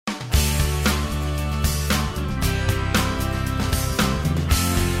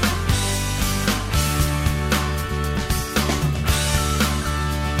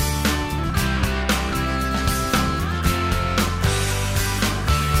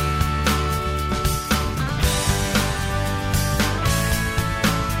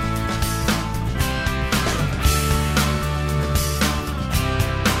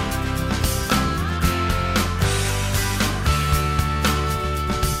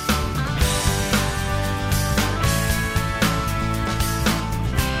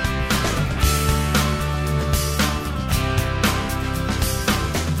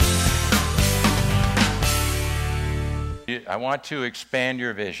want to expand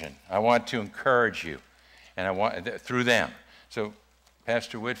your vision. I want to encourage you, and I want through them. So,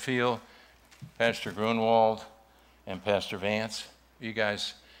 Pastor Whitfield, Pastor Grunwald, and Pastor Vance, you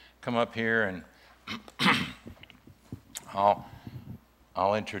guys come up here, and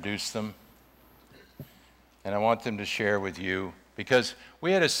I'll introduce them. And I want them to share with you, because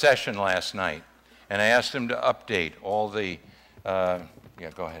we had a session last night, and I asked them to update all the, yeah,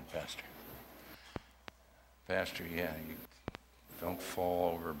 go ahead, Pastor. Pastor, yeah, you don't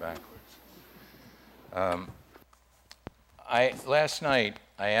fall over backwards. Last night,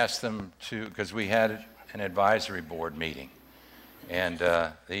 I asked them to, because we had an advisory board meeting, and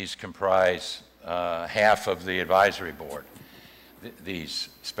these comprise half of the advisory board, these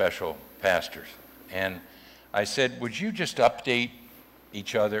special pastors. And I said, would you just update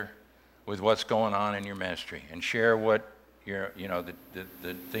each other with what's going on in your ministry and share what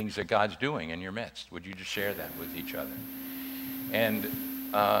the things that God's doing in your midst? Would you just share that with each other? And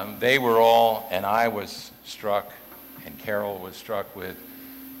they were all, and I was struck, and Carol was struck with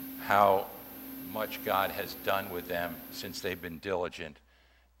how much God has done with them since they've been diligent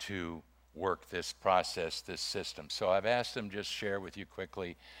to work this process, this system. So I've asked them just share with you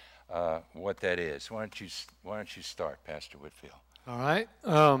quickly what that is. Why don't you start, Pastor Whitfield? All right.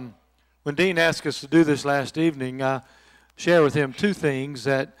 When Dean asked us to do this last evening, I shared with him two things: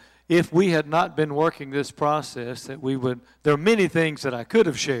 that if we had not been working this process, that we would. There are many things that I could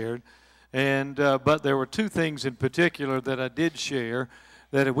have shared, but there were two things in particular that I did share.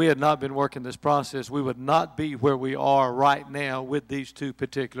 That if we had not been working this process, we would not be where we are right now with these two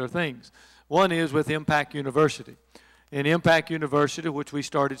particular things. One is with Impact University. In Impact University, which we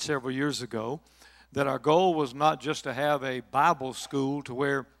started several years ago, that our goal was not just to have a Bible school to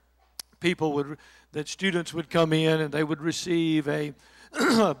where that students would come in and they would receive a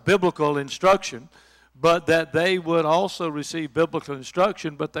biblical instruction, but that they would also receive biblical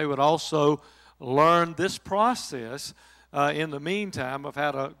instruction, but they would also learn this process in the meantime of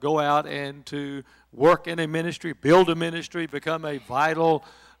how to go out and to work in a ministry, build a ministry, become a vital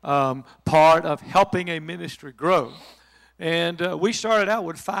part of helping a ministry grow. And we started out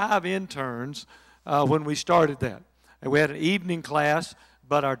with 5 interns when we started that. And we had an evening class,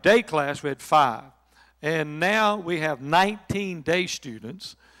 but our day class we had 5. And now we have 19 day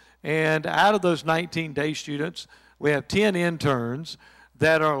students. And out of those 19 day students, we have 10 interns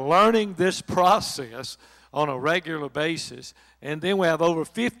that are learning this process on a regular basis. And then we have over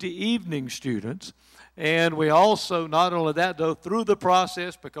 50 evening students. And we also, not only that, though, through the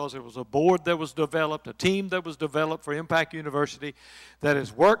process, because there was a board that was developed, a team that was developed for Impact University that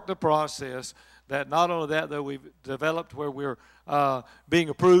has worked the process, that not only that, though, we've developed where we're being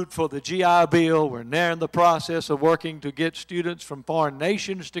approved for the GI Bill. We're now in the process of working to get students from foreign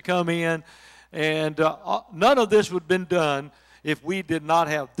nations to come in. And none of this would have been done if we did not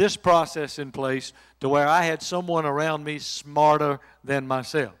have this process in place to where I had someone around me smarter than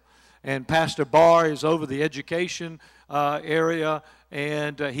myself. And Pastor Barr is over the education area,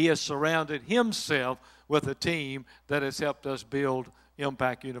 and he has surrounded himself with a team that has helped us build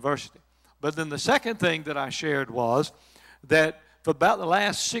Impact University. But then the second thing that I shared was that for about the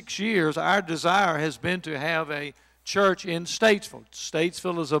last 6 years, our desire has been to have a church in Statesville.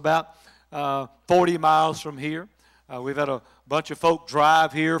 Statesville is about 40 miles from here. We've had a bunch of folk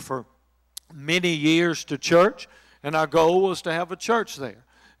drive here for many years to church, and our goal was to have a church there.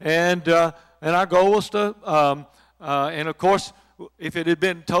 And our goal was to, and of course, if it had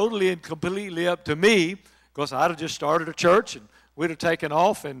been totally and completely up to me, of course, I'd have just started a church and we'd have taken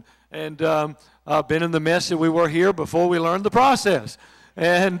off and been in the mess that we were here before we learned the process.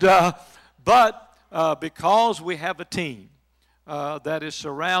 But because we have a team that is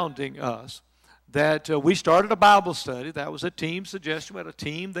surrounding us, that we started a Bible study. That was a team suggestion. We had a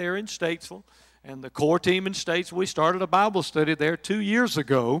team there in Statesville, and the core team in Statesville, we started a Bible study there 2 years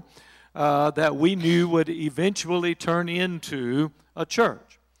ago that we knew would eventually turn into a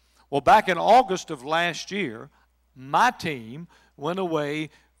church. Well, back in August of last year, my team went away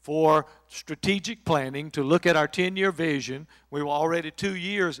for strategic planning to look at our 10-year vision. We were already 2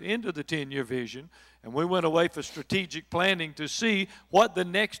 years into the 10-year vision, and we went away for strategic planning to see what the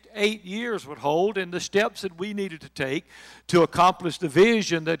next 8 years would hold and the steps that we needed to take to accomplish the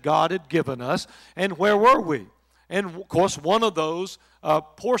vision that God had given us, and where were we? And, of course, one of those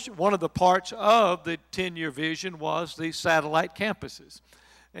one of the parts of the 10-year vision was the satellite campuses.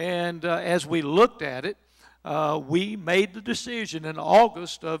 And as we looked at it, we made the decision in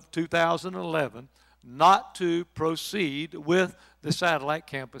August of 2011 not to proceed with the satellite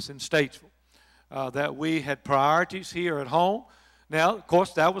campus in Statesville. That we had priorities here at home. Now, of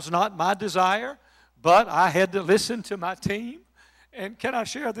course, that was not my desire, but I had to listen to my team. And can I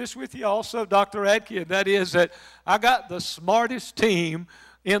share this with you also, Dr. Adke? That is that I got the smartest team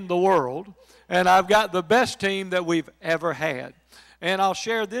in the world, and I've got the best team that we've ever had. And I'll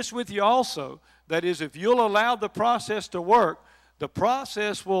share this with you also. That is, if you'll allow the process to work, the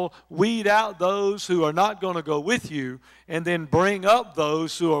process will weed out those who are not going to go with you and then bring up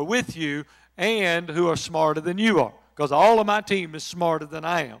those who are with you and who are smarter than you are. Because all of my team is smarter than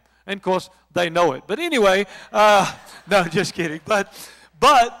I am. And, of course, they know it. But anyway, no, just kidding. But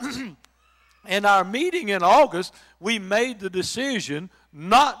in our meeting in August, we made the decision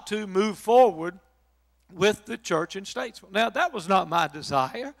not to move forward with the church in Statesville. Now, that was not my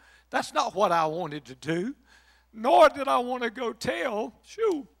desire. That's not what I wanted to do. Nor did I want to go tell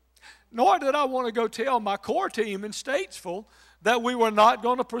my core team in Statesville that we were not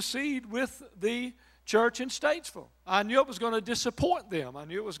going to proceed with the church in Statesville. I knew it was going to disappoint them. I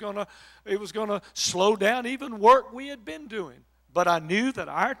knew it was going to slow down even work we had been doing. But I knew that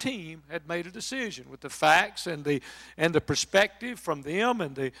our team had made a decision with the facts and the perspective from them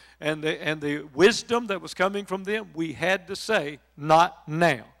and the wisdom that was coming from them. We had to say, not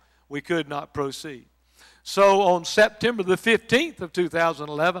now. We could not proceed. So on September the 15th of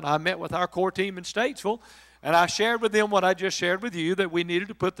 2011, I met with our core team in Statesville, and I shared with them what I just shared with you, that we needed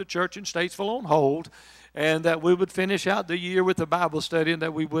to put the church in Statesville on hold, and that we would finish out the year with a Bible study, and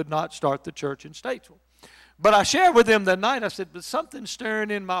that we would not start the church in Statesville. But I shared with them that night, I said, but something's stirring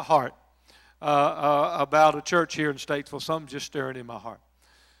in my heart about a church here in Statesville. Something's just stirring in my heart.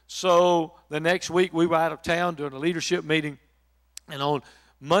 So the next week, we were out of town doing a leadership meeting, and on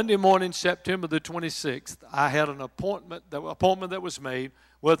Monday morning, September the 26th, I had an appointment that was made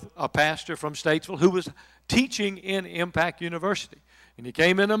with a pastor from Statesville who was teaching in Impact University. And he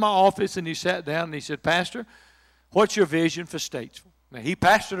came into my office and he sat down and he said, Pastor, what's your vision for Statesville? Now, he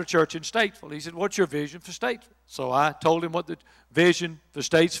pastored a church in Statesville. He said, what's your vision for Statesville? So I told him what the vision for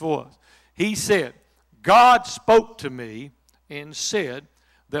Statesville was. He said, God spoke to me and said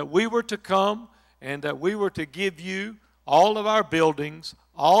that we were to come and that we were to give you all of our buildings,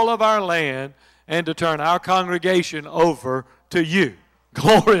 all of our land, and to turn our congregation over to you.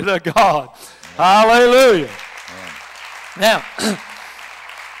 Glory to God. Hallelujah. Now,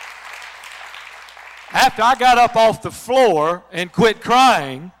 after I got up off the floor and quit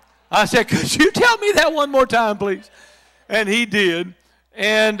crying, I said, could you tell me that one more time, please? And he did.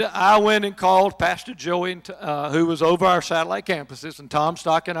 And I went and called Pastor Joey, who was over our satellite campuses, and Tom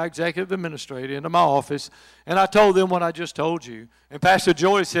Stockton, our executive administrator, into my office. And I told them what I just told you. And Pastor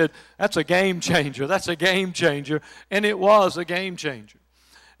Joey said, that's a game changer. That's a game changer. And it was a game changer.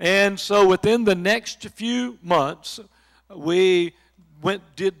 And so within the next few months, we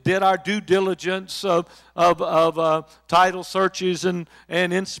did our due diligence of title searches and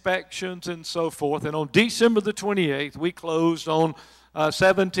inspections and so forth. And on December the 28th, we closed on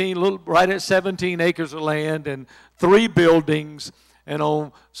right at 17 acres of land and 3 buildings. And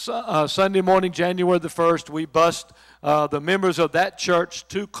on Sunday morning, January the 1st, we bused the members of that church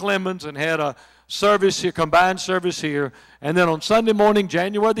to Clemens and had a service here, combined service here. And then on Sunday morning,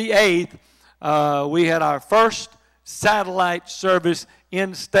 January the 8th, we had our first satellite service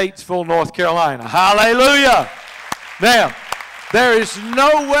in Statesville, North Carolina. Hallelujah! Now, there is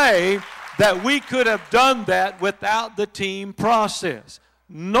no way that we could have done that without the team process.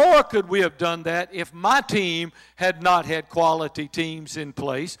 Nor could we have done that if my team had not had quality teams in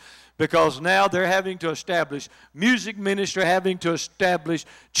place, because now they're having to establish music ministry, having to establish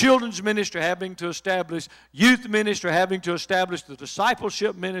children's ministry, having to establish youth ministry, having to establish the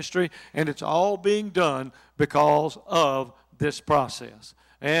discipleship ministry, and it's all being done because of this process.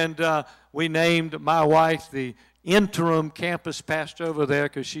 And we named my wife the interim campus pastor over there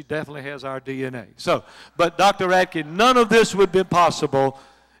because she definitely has our DNA. So, but Dr. Radke, none of this would have been possible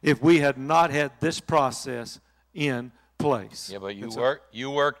if we had not had this process in place. Yeah, but you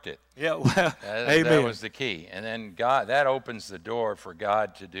worked it. Yeah, well, amen. That was the key. And then God, that opens the door for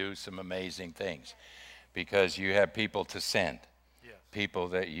God to do some amazing things, because you have people to send, yes. People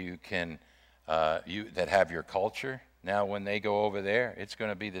that you can, that have your culture. Now, when they go over there, it's going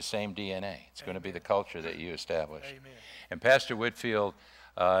to be the same DNA. It's going to be the culture that you establish. Amen. And Pastor Whitfield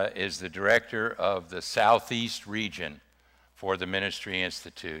is the director of the Southeast region for the Ministry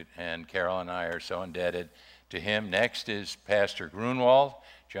Institute, and Carol and I are so indebted to him. Next is Pastor Grunwald,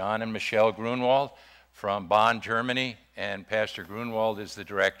 John and Michelle Grunwald from Bonn, Germany, and Pastor Grunwald is the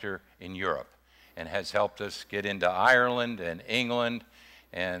director in Europe and has helped us get into Ireland and England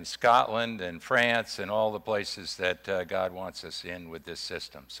and Scotland and France and all the places that God wants us in with this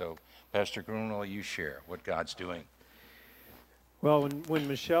system. So, Pastor Grunwald, you share what God's doing. Well, when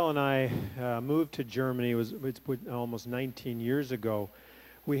Michelle and I moved to Germany, it's almost 19 years ago,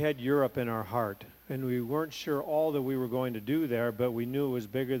 we had Europe in our heart. And we weren't sure all that we were going to do there, but we knew it was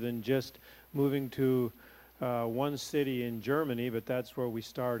bigger than just moving to one city in Germany, but that's where we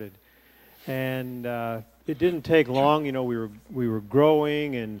started. And it didn't take long. You know, we were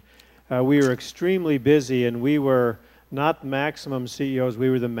growing, and we were extremely busy, and we were not maximum CEOs, we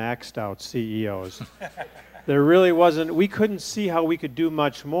were the maxed out CEOs. There really wasn't, we couldn't see how we could do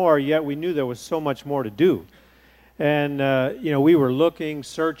much more, yet we knew there was so much more to do. And, you know, we were looking,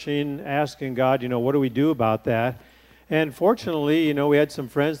 searching, asking God, you know, what do we do about that? And fortunately, you know, we had some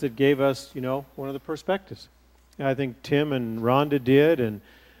friends that gave us, you know, one of the perspectives. I think Tim and Rhonda did,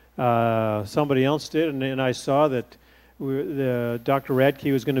 and somebody else did, and I saw that Dr.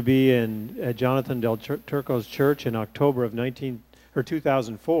 Radke was going to be at Jonathan Del Turco's church in October of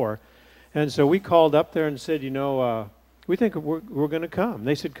 2004. And so we called up there and said, you know, we think we're going to come.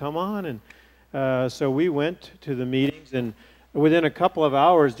 They said, come on. And so we went to the meetings, and within a couple of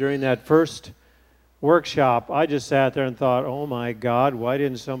hours during that first workshop, I just sat there and thought, oh my God, why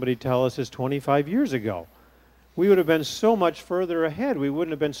didn't somebody tell us this 25 years ago? We would have been so much further ahead. We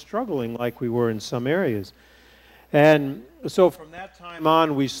wouldn't have been struggling like we were in some areas. And so from that time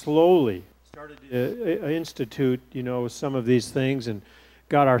on, we slowly started to institute, you know, some of these things, and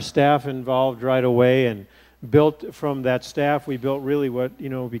got our staff involved right away, and built from that staff, we built really what, you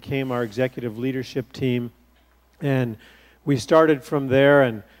know, became our executive leadership team. And we started from there,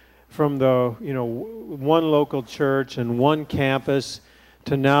 and from the, you know, one local church and one campus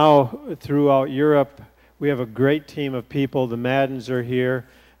to now throughout Europe. We have a great team of people. The Maddens are here.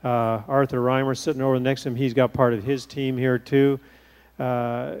 Arthur Reimer sitting over next to him. He's got part of his team here too.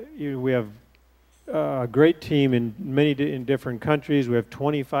 We have a great team in different countries. We have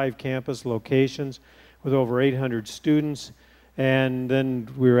 25 campus locations with over 800 students. And then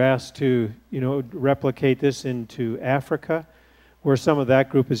we were asked to, you know, replicate this into Africa, where some of that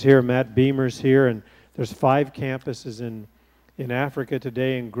group is here. Matt Beamer's here, and there's 5 campuses in Africa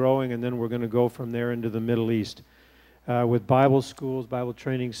today and growing, and then we're going to go from there into the Middle East with Bible schools, Bible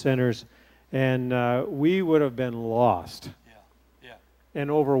training centers, and we would have been lost and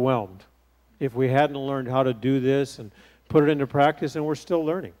overwhelmed if we hadn't learned how to do this and put it into practice, and we're still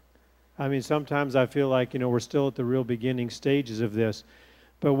learning. I mean, sometimes I feel like, you know, we're still at the real beginning stages of this,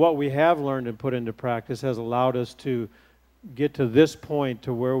 but what we have learned and put into practice has allowed us to get to this point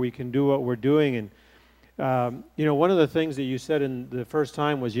to where we can do what we're doing. And you know, one of the things that you said in the first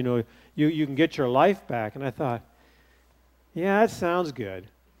time was, you know, you can get your life back. And I thought, yeah, that sounds good.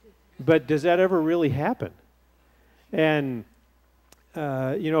 But does that ever really happen? And,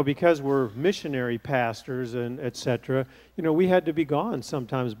 you know, because we're missionary pastors and et cetera, you know, we had to be gone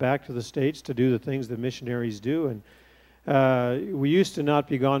sometimes back to the States to do the things that missionaries do. And we used to not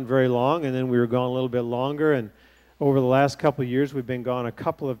be gone very long, and then we were gone a little bit longer. And over the last couple of years, we've been gone a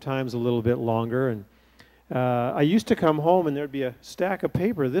couple of times a little bit longer. And I used to come home and there'd be a stack of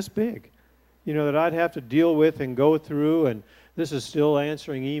paper this big, you know, that I'd have to deal with and go through, and this is still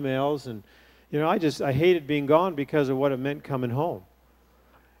answering emails. And, you know, I hated being gone because of what it meant coming home.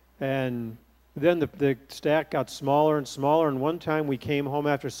 And then the stack got smaller and smaller, and one time we came home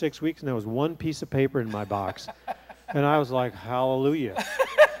after 6 weeks and there was one piece of paper in my box. And I was like, hallelujah.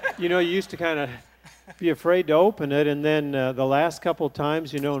 You know, you used to kind of be afraid to open it, and then the last couple of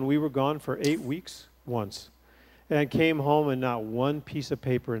times, you know, and we were gone for 8 weeks once, and came home and not one piece of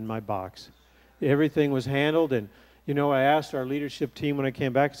paper in my box. Everything was handled, and, you know, I asked our leadership team when I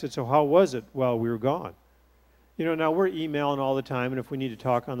came back, I said, so how was it? Well, we were gone. You know, now we're emailing all the time, and if we need to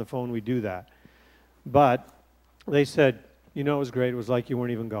talk on the phone, we do that. But they said, you know, it was great. It was like you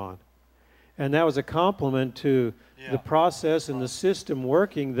weren't even gone. And that was a compliment to the process and the system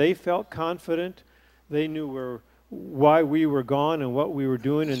working. They felt confident. They knew why we were gone and what we were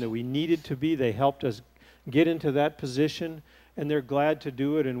doing and that we needed to be. They helped us get into that position, and they're glad to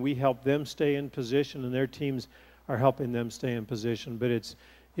do it, and we help them stay in position, and their teams are helping them stay in position. But it's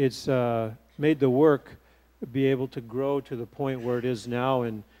made the work be able to grow to the point where it is now,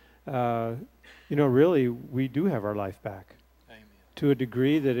 and you know, really, we do have our life back. Amen. To a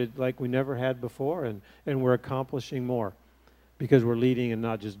degree that it like we never had before, and we're accomplishing more because we're leading and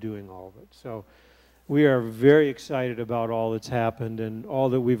not just doing all of it. So we are very excited about all that's happened and all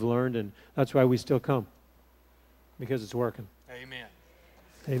that we've learned, and that's why we still come, because it's working. Amen.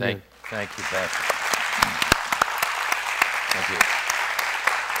 Amen. Thank you, Pastor. Thank you.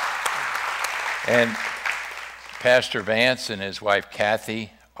 And Pastor Vance and his wife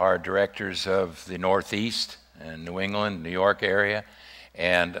Kathy are directors of the Northeast and New England, New York area,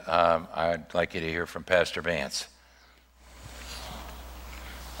 and I'd like you to hear from Pastor Vance.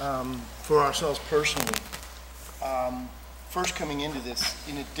 for ourselves personally. First coming into this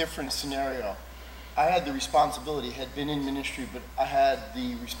in a different scenario, I had the responsibility, had been in ministry, but I had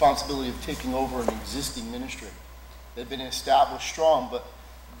the responsibility of taking over an existing ministry that had been established strong, but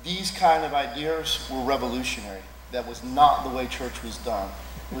these kind of ideas were revolutionary. That was not the way church was done.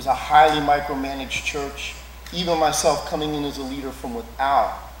 It was a highly micromanaged church. Even myself coming in as a leader from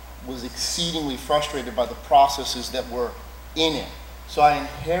without was exceedingly frustrated by the processes that were in it. So I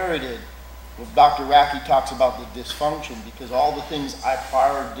inherited what Dr. Racky talks about, the dysfunction, because all the things I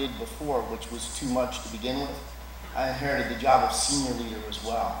prior did before, which was too much to begin with, I inherited the job of senior leader as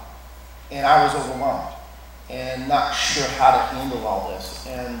well. And I was overwhelmed and not sure how to handle all this.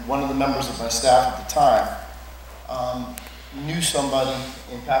 And one of the members of my staff at the time knew somebody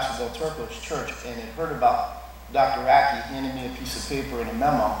in Pastor Del Turco's church and had heard about Dr. Racky, handed me a piece of paper and a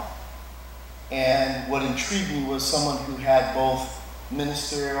memo. And what intrigued me was someone who had both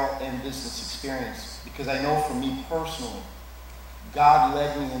ministerial and business experience, because I know for me personally, God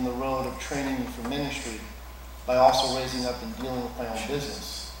led me in the road of training me for ministry by also raising up and dealing with my own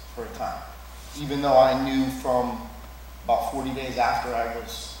business for a time. Even though I knew from about 40 days after I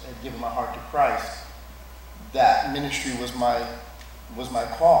had given my heart to Christ, that ministry was my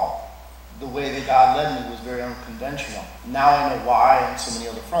call. The way that God led me was very unconventional. Now I know why on so many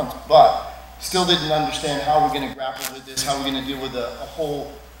other fronts, but still didn't understand how we're going to grapple with this, how we're going to deal with a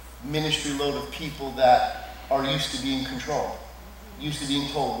whole ministry load of people that are used to being controlled, used to being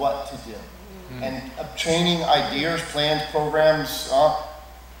told what to do. Mm-hmm. And training, ideas, plans, programs,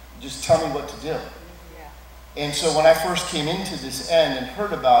 just tell me what to do. Yeah. And so when I first came into this end and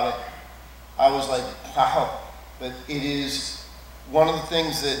heard about it, I was like, wow. But it is one of the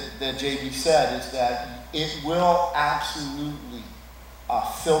things that JB said is that it will absolutely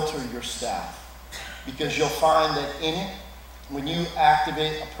filter your staff, because you'll find that in it, when you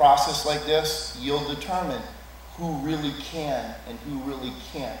activate a process like this, you'll determine who really can and who really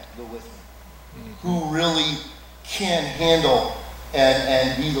can't go with you, who really can handle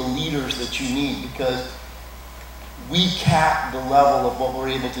and be the leaders that you need, because we cap the level of what we're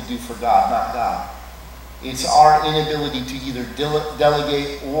able to do for God, not God. It's our inability to either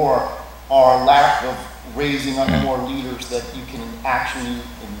delegate or our lack of raising up more leaders that you can actually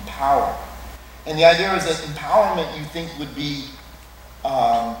empower. And the idea is that empowerment you think would be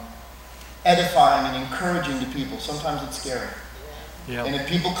edifying and encouraging to people. Sometimes it's scary. Yeah. And if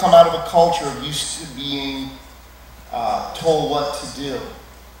people come out of a culture of used to being told what to do,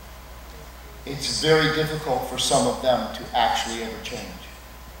 it's very difficult for some of them to actually ever change.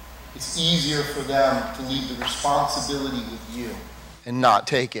 It's easier for them to leave the responsibility with you and not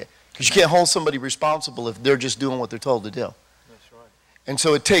take it. Because you can't hold somebody responsible if they're just doing what they're told to do. That's right. And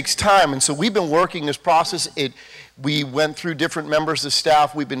so it takes time. And so we've been working this process. We went through different members of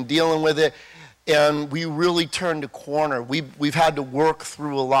staff. We've been dealing with it. And we really turned a corner. We've had to work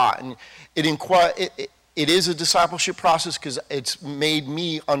through a lot. And it is a discipleship process, because it's made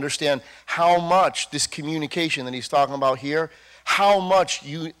me understand how much this communication that he's talking about here, how much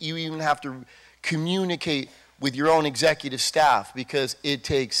you even have to communicate with your own executive staff, because it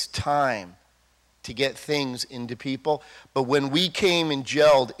takes time to get things into people. But when we came and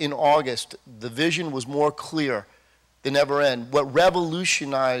gelled in August, the vision was more clear than ever end. What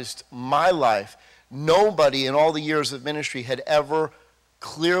revolutionized my life, nobody in all the years of ministry had ever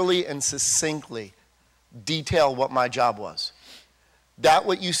clearly and succinctly detailed what my job was. That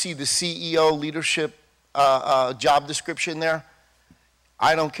what you see, the CEO leadership job description there,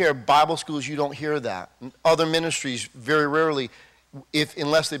 I don't care. Bible schools, you don't hear that. Other ministries, very rarely,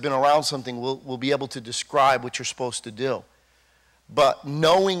 unless they've been around something, will be able to describe what you're supposed to do. But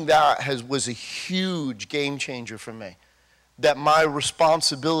knowing that was a huge game changer for me. That my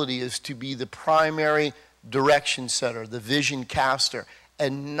responsibility is to be the primary direction setter, the vision caster,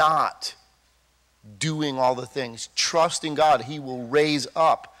 and not doing all the things. Trusting God, He will raise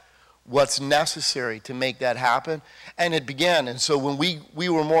up what's necessary to make that happen. And it began. And so when we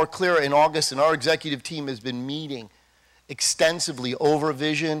were more clear in August, and our executive team has been meeting extensively over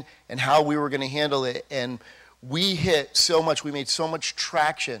vision and how we were going to handle it, and we hit so much, we made so much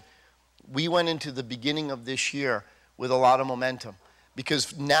traction. We went into the beginning of this year with a lot of momentum,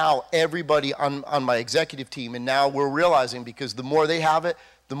 because now everybody on my executive team, and now we're realizing, because the more they have it,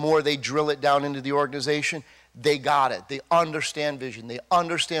 the more they drill it down into the organization, they got it. They understand vision. They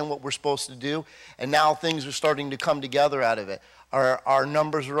understand what we're supposed to do. And now things are starting to come together out of it. Our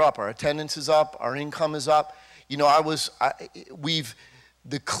numbers are up. Our attendance is up. Our income is up. You know,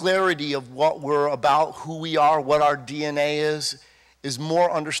 the clarity of what we're about, who we are, what our DNA is is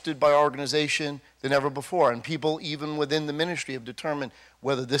more understood by our organization than ever before. And people, even within the ministry, have determined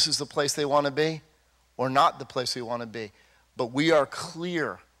whether this is the place they want to be or not the place they want to be. But we are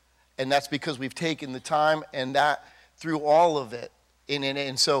clear, and that's because we've taken the time and that through all of it.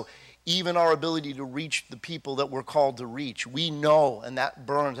 And so even our ability to reach the people that we're called to reach, we know, and that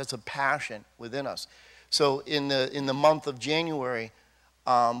burns, that's a passion within us. So in the month of January,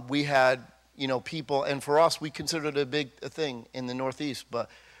 we had, people, and for us, we considered it a big thing in the Northeast, but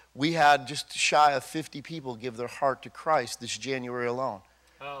we had just shy of 50 people give their heart to Christ this January alone.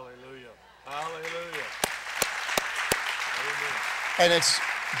 Hallelujah. Hallelujah. And it's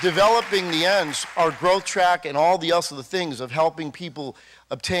developing the ends, our growth track, and all the other things of helping people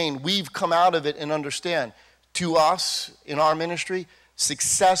obtain. We've come out of it and understand, to us, in our ministry,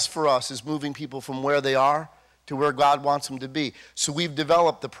 success for us is moving people from where they are to where God wants them to be. So we've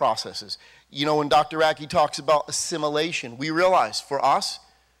developed the processes. When Dr. Racky talks about assimilation, we realize for us,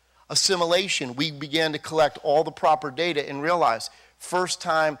 assimilation, we began to collect all the proper data and realize first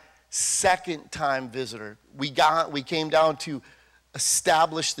time, second time visitor. We came down to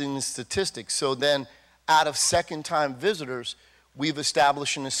establishing statistics. So then out of second time visitors, we've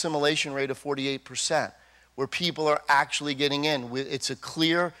established an assimilation rate of 48%, where people are actually getting in. It's a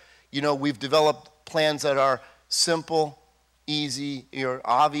clear, we've developed plans that are simple, easy,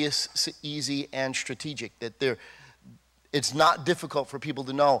 obvious, easy, and strategic. That it's not difficult for people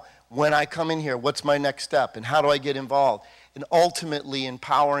to know, when I come in here, what's my next step, and how do I get involved? And ultimately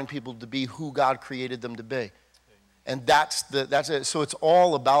empowering people to be who God created them to be. And that's it. So it's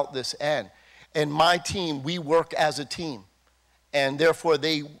all about this end. And my team, we work as a team. And therefore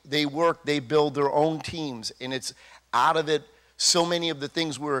they build their own teams. And it's out of it, so many of the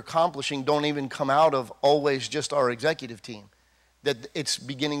things we're accomplishing don't even come out of always just our executive team. That it's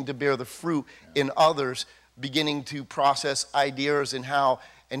beginning to bear the fruit in others, beginning to process ideas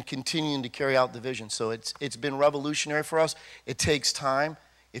and continuing to carry out the vision. So it's been revolutionary for us. It takes time.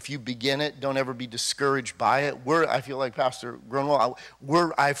 If you begin it, don't ever be discouraged by it. I feel like Pastor Grunwald,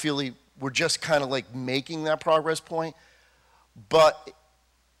 we're just kind of like making that progress point. But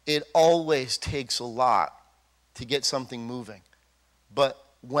it always takes a lot to get something moving. But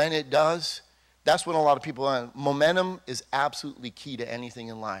when it does, that's when a lot of people, momentum is absolutely key to anything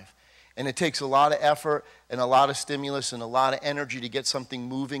in life. And it takes a lot of effort and a lot of stimulus and a lot of energy to get something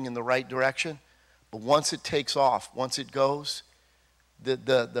moving in the right direction. But once it takes off, once it goes,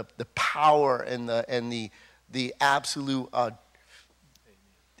 the power and the absolute,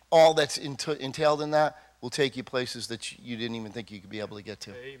 all that's entailed in that will take you places that you didn't even think you could be able to get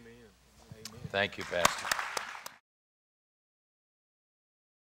to. Amen. Thank you, Pastor.